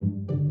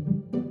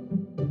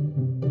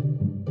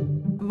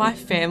My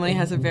family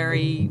has a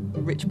very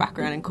rich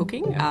background in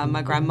cooking.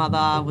 My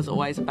grandmother was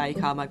always a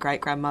baker, my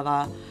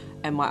great-grandmother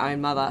and my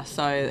own mother.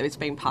 So it's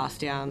been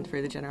passed down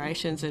through the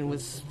generations and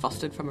was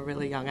fostered from a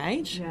really young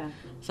age. Yeah.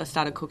 So I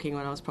started cooking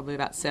when I was probably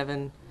about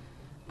 7,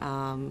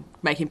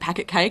 making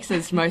packet cakes,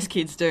 as most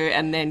kids do,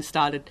 and then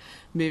started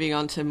moving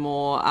on to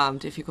more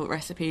difficult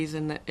recipes,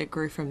 and it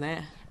grew from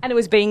there. And it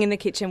was being in the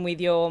kitchen with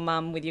your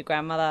mum, with your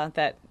grandmother,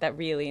 that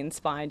really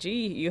inspired you?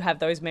 You have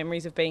those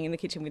memories of being in the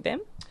kitchen with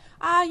them?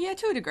 Yeah,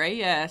 to a degree,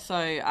 yeah.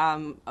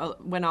 So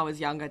when I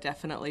was younger,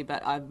 definitely,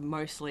 but I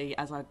mostly,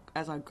 as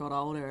I got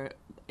older,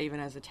 even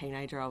as a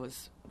teenager, I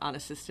was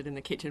unassisted in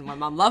the kitchen. My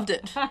mum loved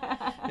it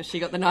because she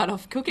got the night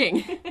off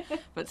cooking.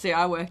 But see,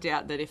 I worked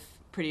out that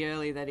pretty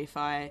early that if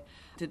I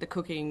did the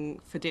cooking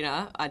for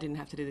dinner, I didn't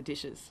have to do the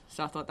dishes.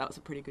 So I thought that was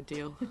a pretty good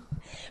deal.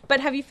 But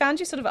have you found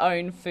your sort of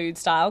own food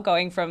style,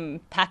 going from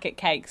packet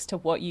cakes to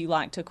what you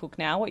like to cook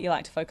now, what you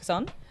like to focus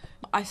on?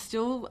 I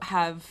still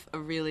have a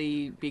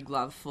really big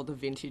love for the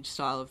vintage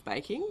style of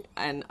baking,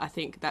 and I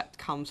think that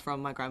comes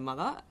from my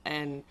grandmother,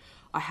 and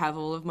I have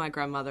all of my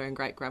grandmother and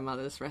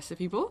great-grandmother's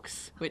recipe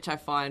books, which I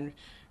find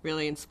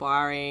really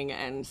inspiring.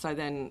 And so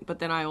but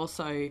then I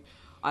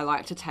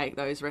like to take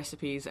those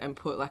recipes and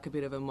put like a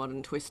bit of a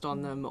modern twist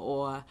on them,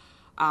 or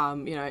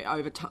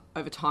over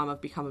time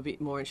I've become a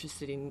bit more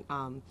interested in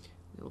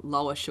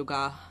lower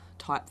sugar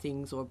type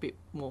things or a bit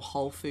more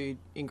whole food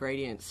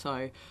ingredients.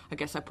 So I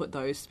guess I put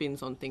those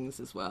spins on things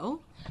as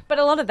well. But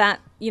a lot of that,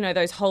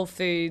 those whole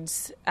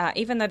foods,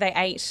 even though they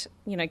ate,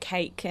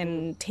 cake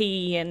and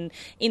tea and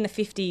in the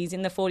 50s,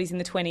 in the 40s, in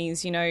the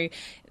 20s,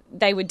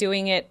 they were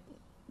doing it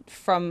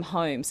from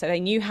home. So they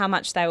knew how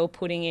much they were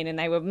putting in, and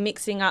they were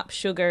mixing up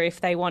sugar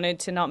if they wanted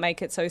to not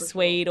make it so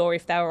sweet, or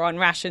if they were on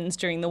rations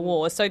during the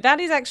war. So that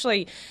is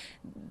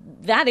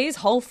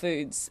whole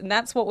foods, and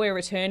that's what we're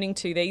returning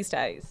to these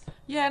days.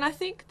 Yeah, and I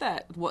think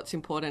that what's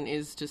important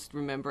is just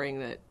remembering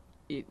that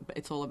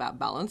it's all about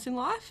balance in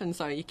life, and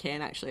so you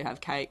can actually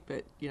have cake,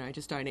 but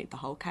just don't eat the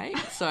whole cake.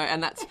 So,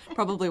 and that's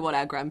probably what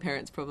our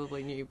grandparents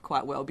probably knew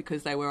quite well,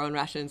 because they were on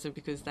rations and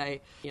because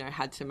they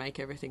had to make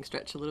everything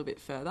stretch a little bit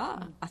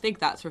further. I think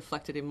that's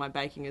reflected in my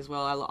baking as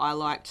well. I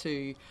like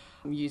to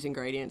use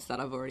ingredients that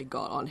I've already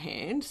got on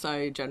hand.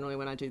 So generally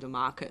when I do the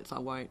markets,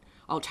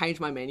 I'll change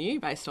my menu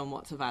based on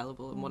what's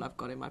available and what I've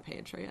got in my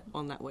pantry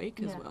on that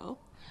week as well.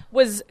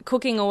 Was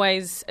cooking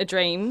always a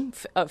dream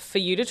for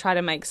you to try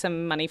to make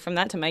some money from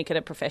that, to make it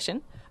a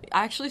profession?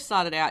 I actually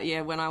started out,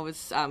 when I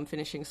was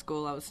finishing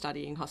school. I was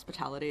studying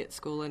hospitality at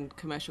school and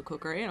commercial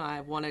cookery, and I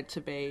wanted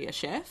to be a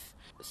chef.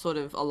 Sort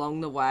of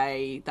along the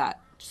way,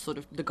 that sort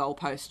of the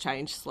goalpost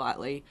changed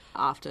slightly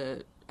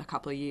after a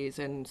couple of years,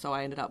 and so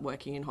I ended up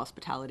working in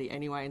hospitality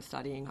anyway and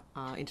studying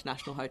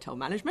international hotel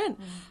management,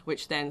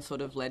 which then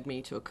sort of led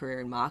me to a career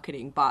in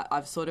marketing. But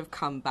I've sort of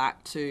come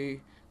back to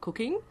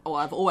cooking, or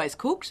I've always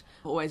cooked,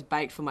 always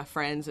baked for my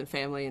friends and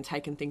family and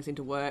taken things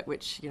into work,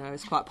 which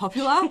is quite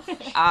popular.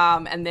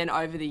 And then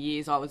over the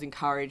years I was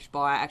encouraged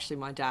by actually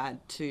my dad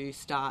to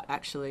start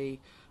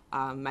actually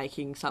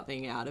making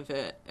something out of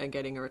it and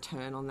getting a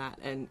return on that,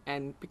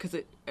 and because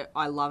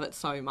I love it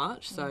so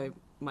much, so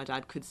my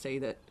dad could see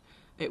that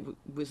it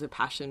was a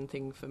passion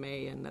thing for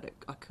me, and that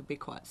I could be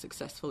quite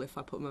successful if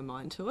I put my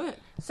mind to it.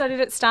 So did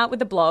it start with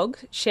the blog,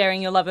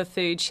 sharing your love of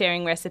food,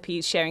 sharing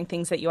recipes, sharing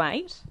things that you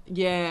ate?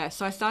 Yeah,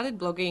 so I started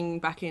blogging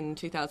back in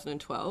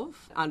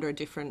 2012 under a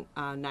different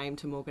name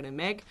to Morgan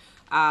Meg,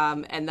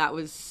 and that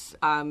was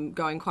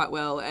going quite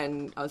well,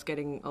 and I was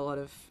getting a lot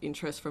of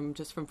interest from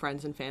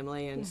friends and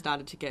family, and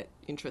started to get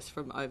interest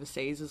from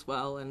overseas as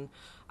well. And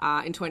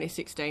in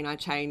 2016 I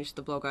changed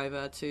the blog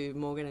over to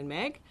Morgan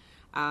Meg.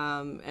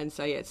 And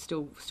so it's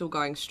still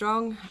going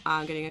strong,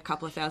 getting a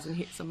couple of thousand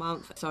hits a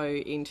month. So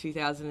in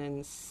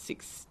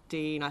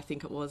 2016, I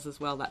think it was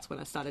as well, that's when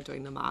I started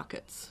doing the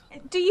markets.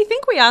 Do you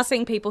think we are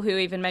seeing people who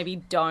even maybe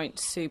don't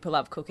super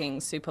love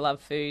cooking, super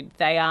love food,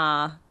 they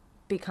are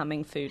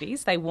becoming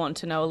foodies? They want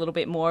to know a little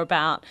bit more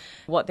about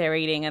what they're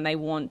eating, and they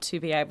want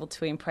to be able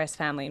to impress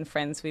family and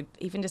friends with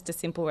even just a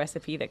simple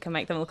recipe that can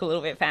make them look a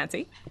little bit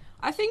fancy?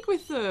 I think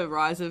with the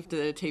rise of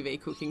the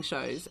TV cooking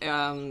shows,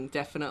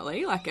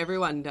 definitely, like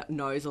everyone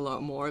knows a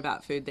lot more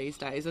about food these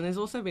days, and there's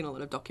also been a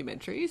lot of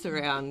documentaries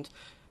around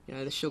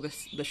the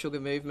sugar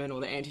movement,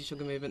 or the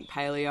anti-sugar movement,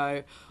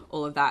 paleo,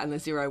 all of that, and the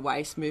zero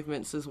waste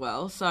movements as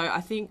well. So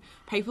I think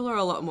people are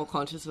a lot more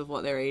conscious of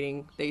what they're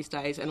eating these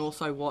days, and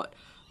also what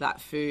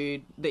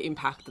the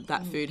impact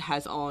that food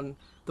has on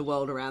the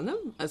world around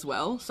them as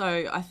well.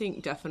 So I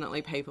think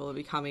definitely people are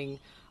becoming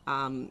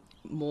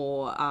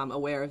more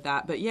aware of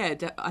that. But yeah,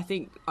 I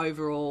think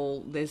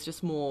overall there's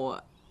just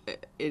more,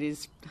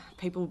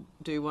 people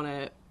do want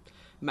to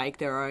make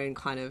their own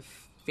kind of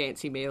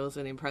fancy meals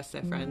and impress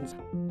their friends.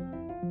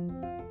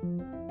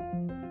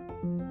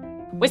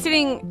 We're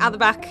sitting at the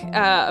back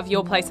of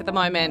your place at the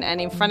moment,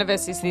 and in front of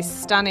us is this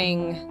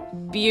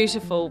stunning,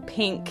 beautiful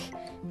pink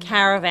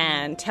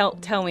caravan.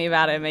 Tell me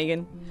about it,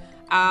 Megan.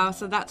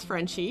 So that's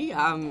Frenchie.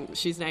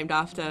 She's named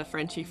after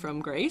Frenchie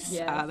from Greece,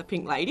 the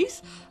Pink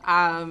Ladies.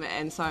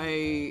 And so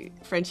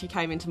Frenchie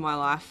came into my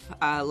life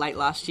late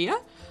last year,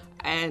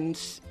 And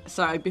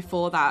so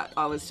before that,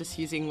 I was just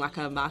using like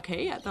a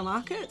marquee at the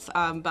markets,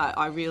 but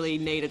I really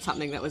needed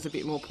something that was a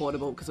bit more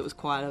portable because it was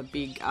quite a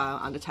big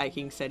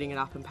undertaking setting it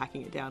up and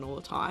packing it down all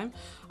the time.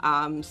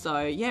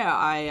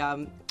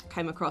 I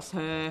came across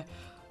her,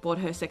 bought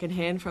her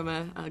secondhand from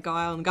a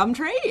guy on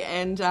Gumtree,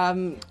 and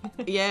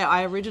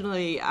I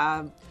originally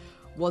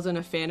wasn't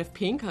a fan of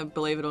pink.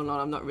 Believe it or not,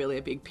 I'm not really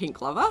a big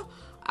pink lover.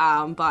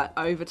 But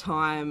over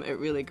time, it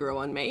really grew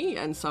on me,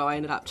 and so I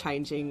ended up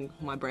changing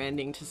my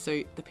branding to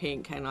suit the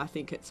pink, and I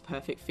think it's a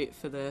perfect fit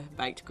for the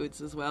baked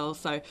goods as well.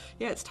 So,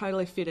 yeah, it's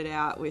totally fitted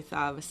out with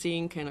a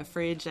sink and a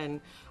fridge,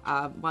 and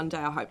one day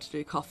I hope to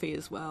do coffee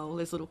as well.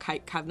 There's little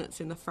cake cabinets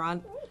in the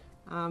front.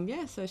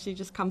 So she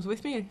just comes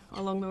with me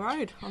along the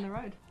road, on the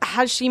road.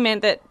 Has she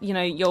meant that,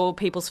 you're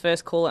people's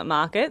first call at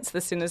markets?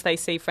 As soon as they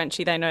see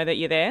Frenchie, they know that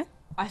you're there?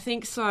 I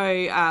think so.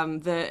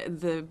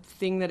 The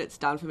thing that it's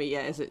done for me,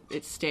 is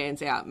it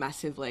stands out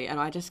massively, and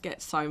I just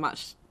get so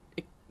much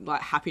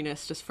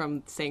happiness just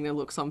from seeing the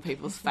looks on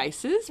people's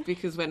faces,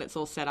 because when it's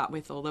all set up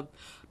with all the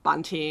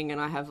bunting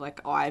and I have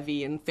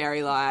ivy and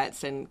fairy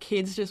lights, and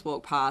kids just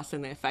walk past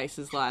and their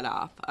faces light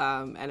up,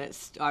 and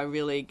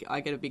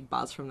I get a big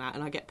buzz from that,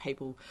 and I get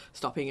people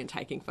stopping and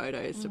taking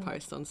photos to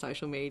post on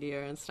social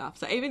media and stuff.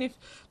 So even if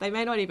they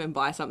may not even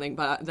buy something,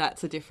 but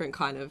that's a different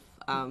kind of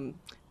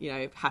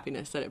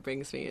happiness that it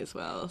brings me as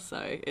well.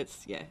 So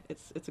it's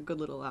a good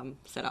little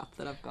setup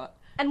that I've got.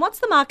 And what's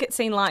the market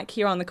scene like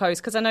here on the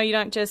coast? Because I know you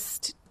don't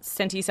just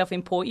centre yourself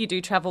in port, you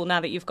do travel. Now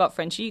that you've got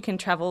Frenchie, you can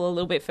travel a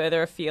little bit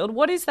further afield.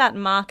 What is that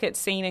market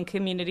scene and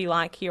community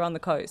like here on the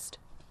coast?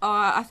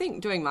 I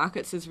think doing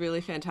markets is really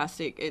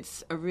fantastic.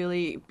 It's a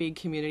really big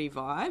community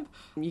vibe.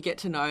 You get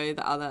to know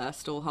the other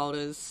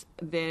stallholders.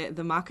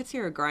 The markets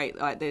here are great.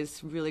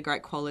 There's really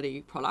great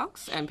quality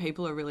products, and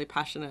people are really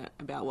passionate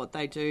about what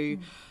they do.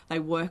 They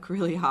work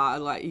really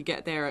hard. You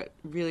get there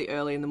really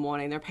early in the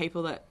morning. There are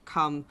people that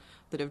come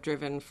that have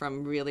driven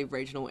from really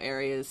regional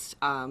areas,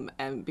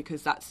 and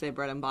because that's their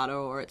bread and butter,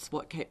 or it's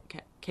what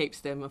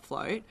keeps them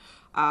afloat.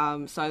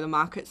 So the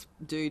markets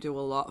do a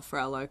lot for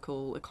our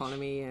local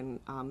economy, and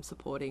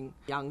supporting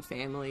young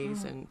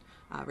families and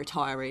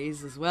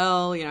retirees as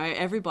well.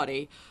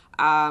 Everybody.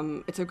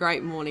 It's a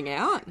great morning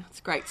out. It's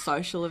a great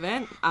social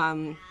event.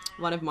 One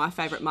of my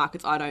favourite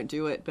markets, I don't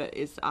do it, but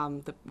is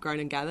the Grown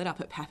and Gathered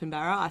up at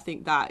Papenbarra. I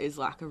think that is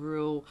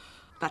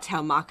that's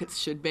how markets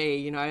should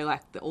be,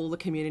 all the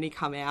community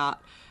come out,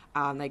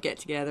 they get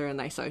together and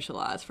they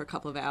socialise for a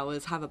couple of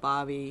hours, have a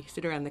barbie,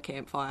 sit around the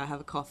campfire,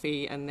 have a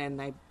coffee, and then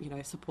they,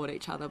 support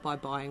each other by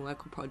buying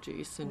local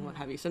produce and what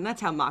have you. So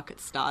that's how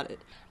markets started.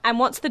 And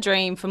what's the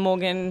dream for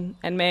Morgan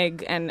and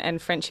Meg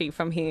and Frenchie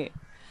from here?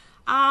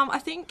 I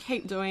think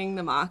keep doing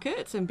the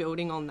markets and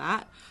building on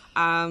that.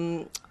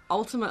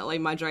 Ultimately,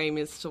 my dream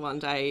is to one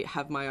day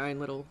have my own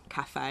little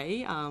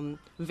cafe,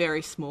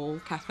 very small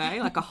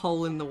cafe, like a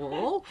hole in the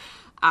wall.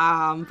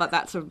 But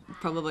that's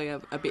probably a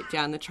bit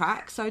down the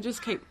track. So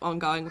just keep on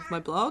going with my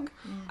blog,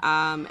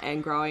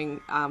 and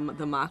growing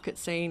the market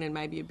scene, and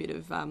maybe a bit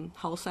of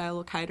wholesale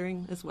or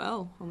catering as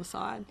well on the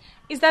side.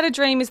 Is that a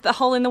dream? Is the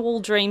hole in the wall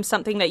dream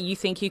something that you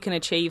think you can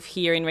achieve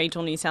here in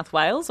regional New South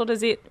Wales, or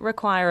does it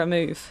require a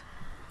move?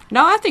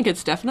 No, I think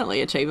it's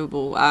definitely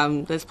achievable.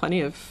 There's plenty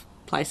of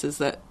places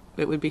that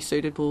it would be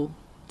suitable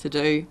to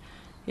do.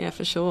 Yeah,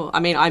 for sure.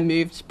 I mean, I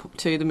moved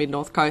to the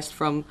mid-north coast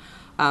from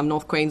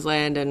North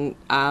Queensland, and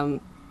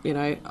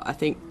I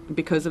think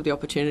because of the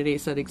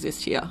opportunities that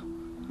exist here.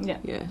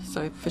 Yeah,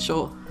 so for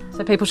sure.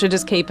 So people should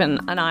just keep an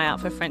eye out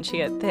for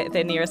Frenchie at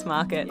their nearest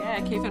market.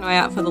 Yeah, keep an eye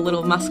out for the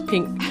little musk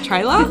pink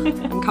trailer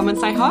and come and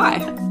say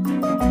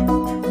hi.